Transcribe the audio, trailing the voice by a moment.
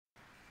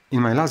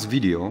In my last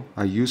video,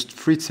 I used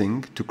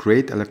FreeSync to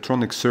create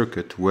electronic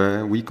circuit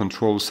where we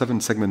control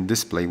 7-segment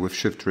display with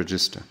shift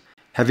register.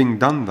 Having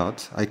done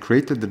that, I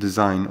created the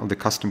design of the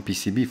custom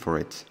PCB for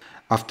it.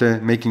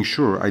 After making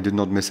sure I did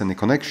not miss any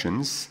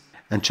connections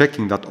and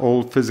checking that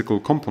all physical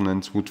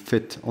components would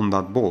fit on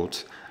that board,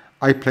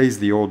 I placed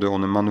the order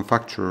on a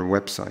manufacturer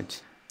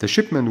website. The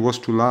shipment was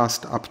to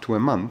last up to a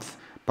month,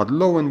 but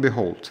lo and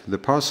behold, the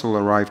parcel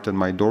arrived at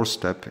my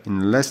doorstep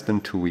in less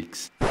than 2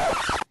 weeks.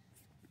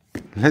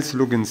 Let's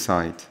look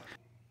inside.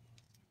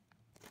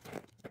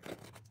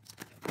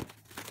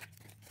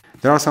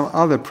 There are some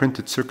other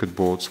printed circuit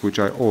boards which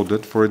I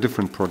ordered for a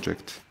different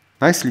project.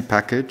 Nicely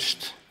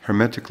packaged,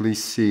 hermetically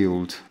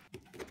sealed.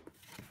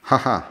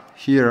 Haha,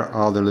 here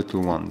are the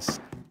little ones.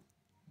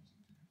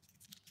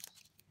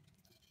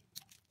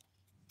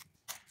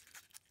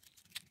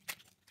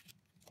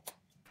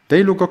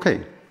 They look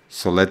okay,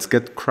 so let's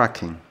get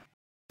cracking.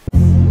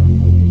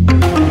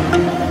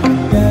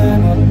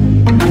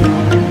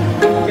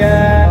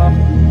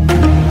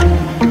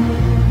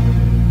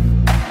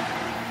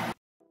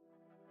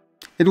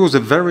 It was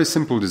a very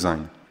simple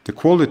design. The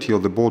quality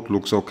of the board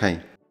looks okay.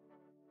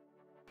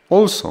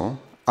 Also,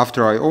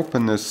 after I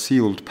opened a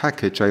sealed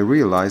package, I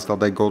realized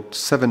that I got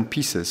 7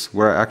 pieces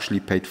where I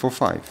actually paid for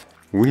 5.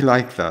 We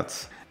like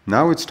that.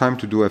 Now it's time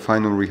to do a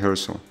final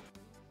rehearsal.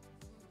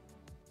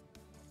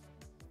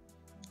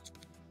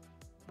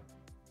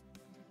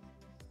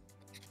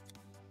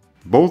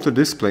 Both the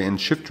display and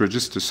shift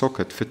register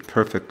socket fit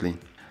perfectly.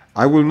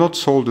 I will not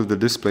solder the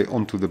display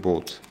onto the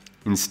board.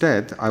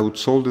 Instead, I would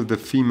solder the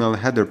female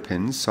header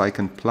pins so I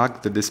can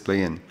plug the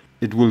display in.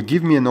 It will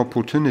give me an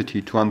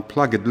opportunity to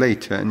unplug it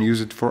later and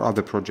use it for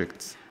other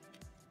projects.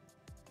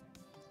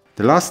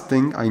 The last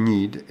thing I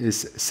need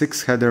is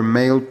 6-header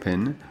male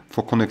pin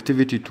for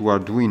connectivity to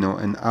Arduino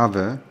and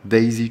other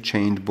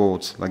daisy-chained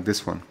boards like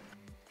this one.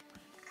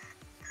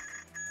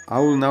 I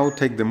will now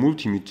take the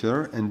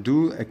multimeter and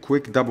do a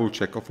quick double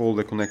check of all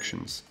the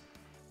connections.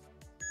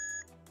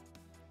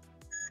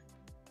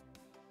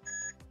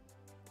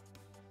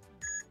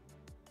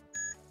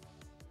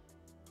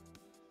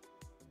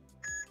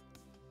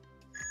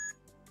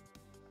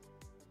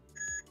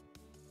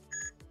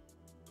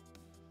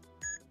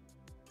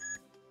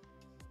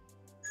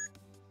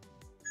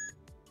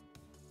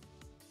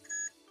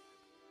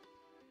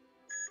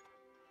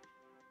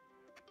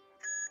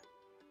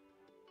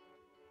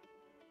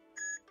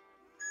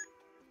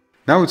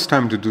 Now it's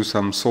time to do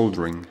some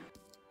soldering.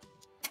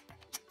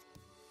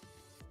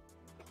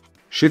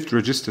 Shift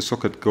register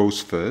socket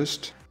goes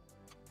first.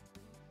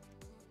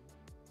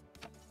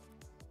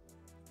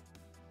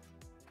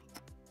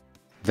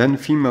 Then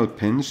female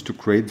pins to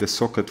create the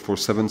socket for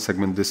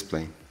 7-segment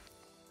display.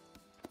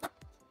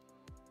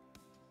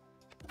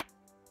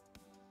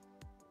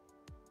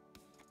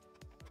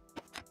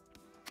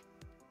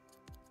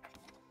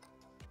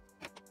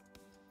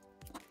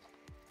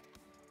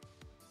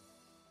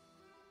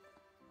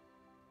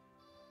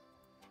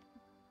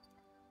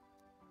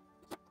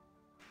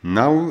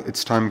 Now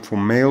it's time for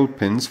male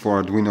pins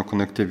for Arduino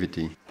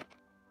connectivity.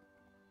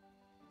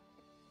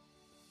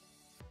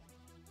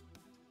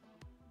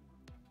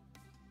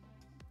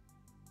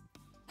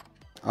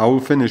 I will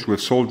finish with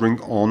soldering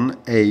on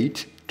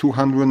 8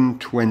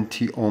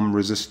 220 ohm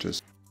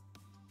resistors.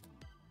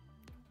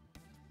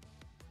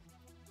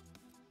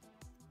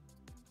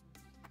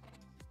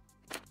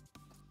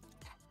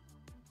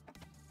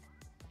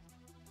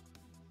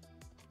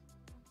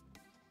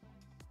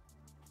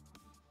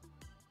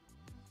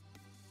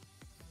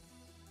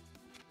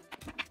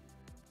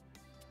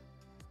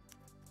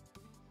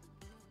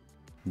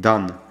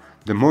 Done.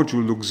 The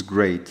module looks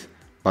great,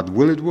 but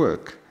will it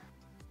work?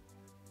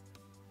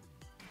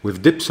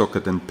 With dip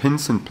socket and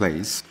pins in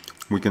place,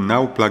 we can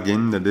now plug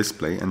in the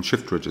display and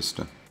shift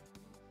register.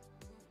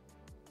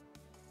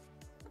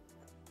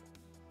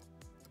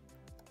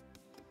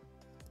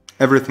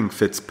 Everything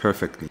fits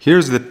perfectly.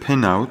 Here's the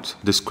pinout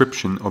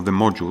description of the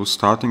module.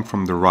 Starting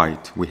from the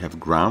right, we have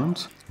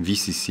ground,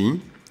 VCC,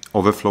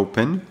 overflow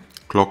pin,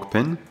 clock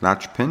pin,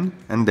 latch pin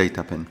and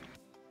data pin.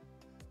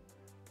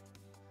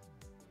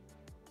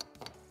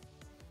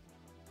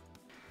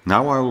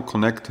 Now I will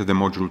connect the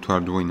module to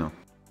Arduino.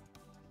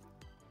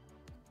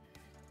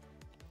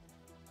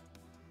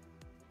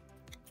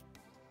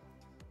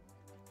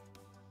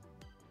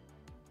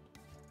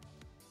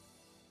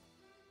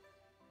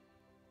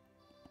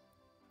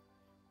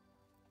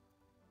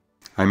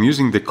 I'm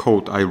using the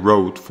code I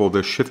wrote for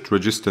the shift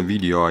register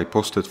video I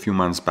posted a few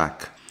months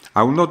back.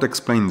 I will not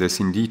explain this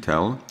in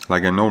detail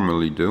like I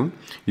normally do.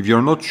 If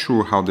you're not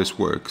sure how this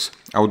works,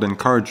 I would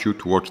encourage you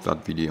to watch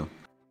that video.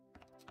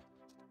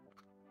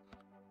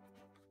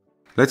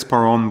 Let's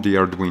power on the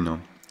Arduino.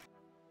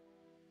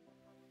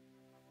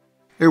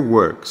 It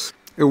works.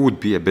 It would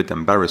be a bit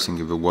embarrassing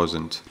if it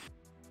wasn't.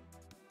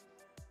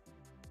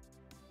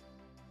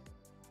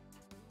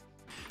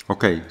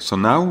 Okay, so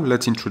now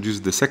let's introduce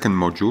the second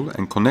module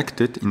and connect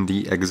it in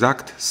the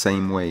exact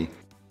same way.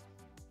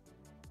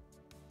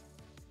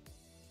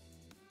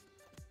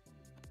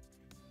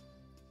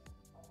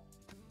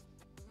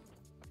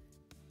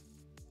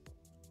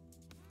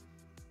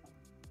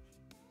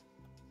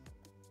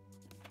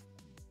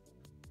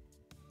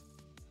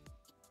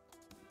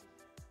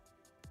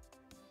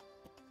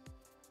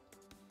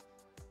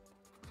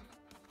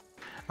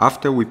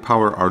 After we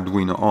power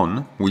Arduino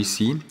on, we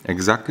see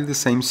exactly the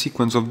same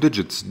sequence of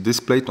digits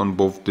displayed on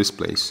both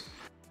displays.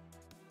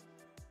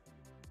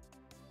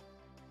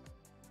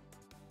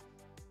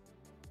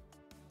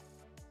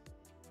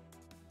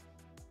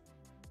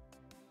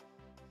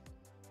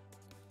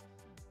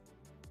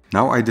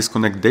 Now I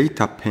disconnect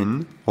data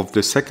pin of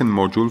the second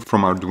module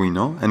from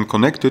Arduino and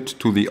connect it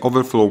to the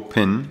overflow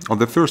pin of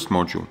the first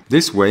module.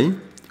 This way,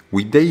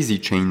 we daisy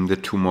chain the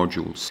two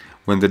modules.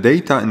 When the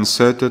data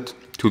inserted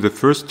to the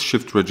first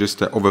shift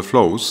register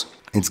overflows,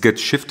 it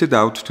gets shifted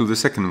out to the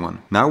second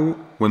one. Now,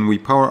 when we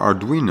power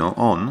Arduino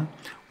on,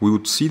 we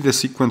would see the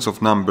sequence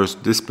of numbers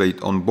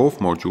displayed on both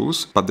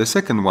modules, but the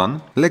second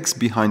one lags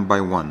behind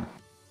by 1.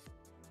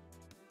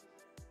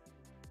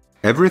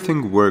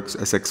 Everything works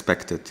as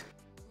expected.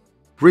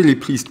 Really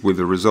pleased with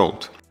the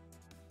result.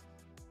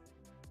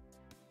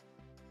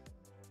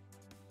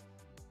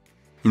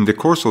 In the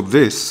course of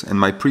this and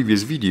my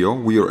previous video,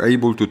 we are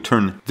able to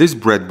turn this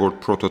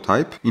breadboard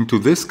prototype into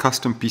this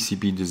custom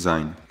PCB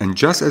design. And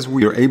just as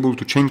we are able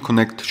to chain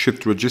connect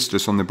shift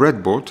registers on the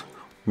breadboard,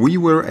 we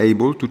were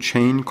able to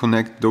chain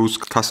connect those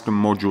custom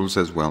modules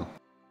as well.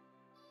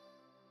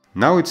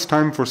 Now it's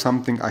time for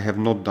something I have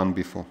not done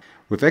before.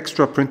 With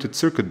extra printed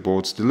circuit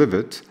boards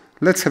delivered,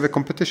 let's have a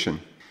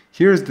competition.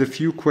 Here's the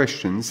few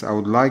questions I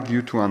would like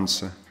you to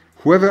answer.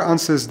 Whoever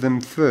answers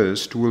them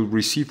first will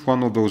receive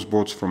one of those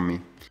boards from me.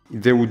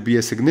 If there would be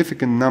a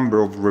significant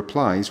number of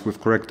replies with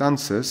correct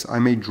answers, I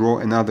may draw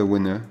another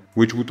winner,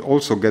 which would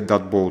also get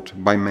that board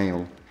by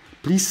mail.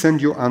 Please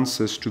send your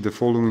answers to the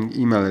following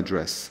email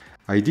address.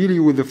 Ideally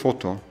with a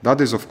photo, that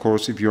is of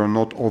course if you are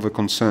not over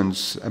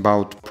concerned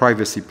about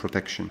privacy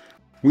protection.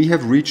 We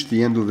have reached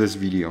the end of this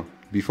video.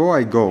 Before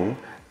I go,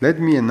 let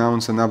me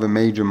announce another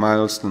major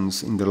milestone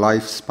in the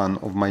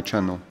lifespan of my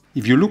channel.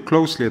 If you look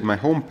closely at my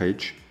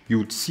homepage, you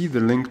would see the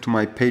link to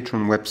my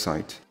Patreon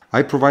website.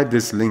 I provide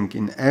this link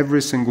in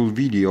every single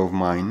video of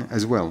mine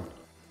as well.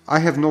 I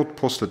have not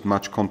posted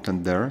much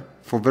content there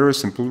for a very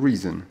simple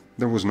reason.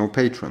 There was no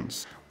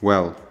patrons.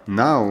 Well,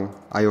 now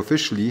I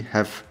officially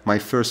have my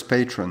first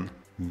patron.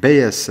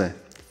 BSE,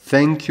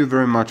 thank you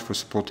very much for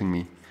supporting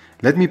me.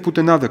 Let me put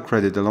another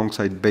credit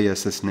alongside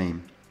BSE's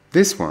name.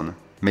 This one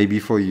may be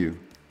for you.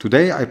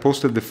 Today I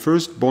posted the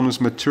first bonus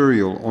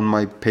material on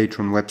my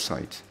Patreon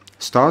website,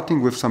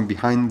 starting with some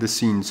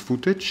behind-the-scenes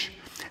footage,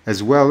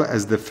 as well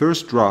as the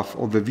first draft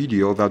of the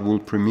video that will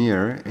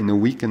premiere in a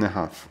week and a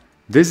half.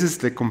 This is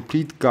the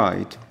complete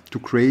guide to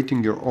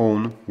creating your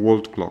own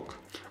world clock.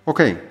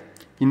 Okay,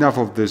 enough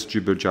of this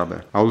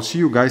jibber-jabber. I will see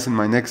you guys in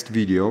my next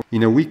video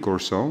in a week or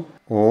so,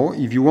 or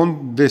if you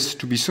want this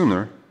to be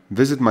sooner,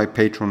 visit my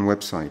Patreon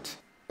website.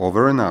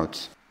 Over and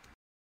out.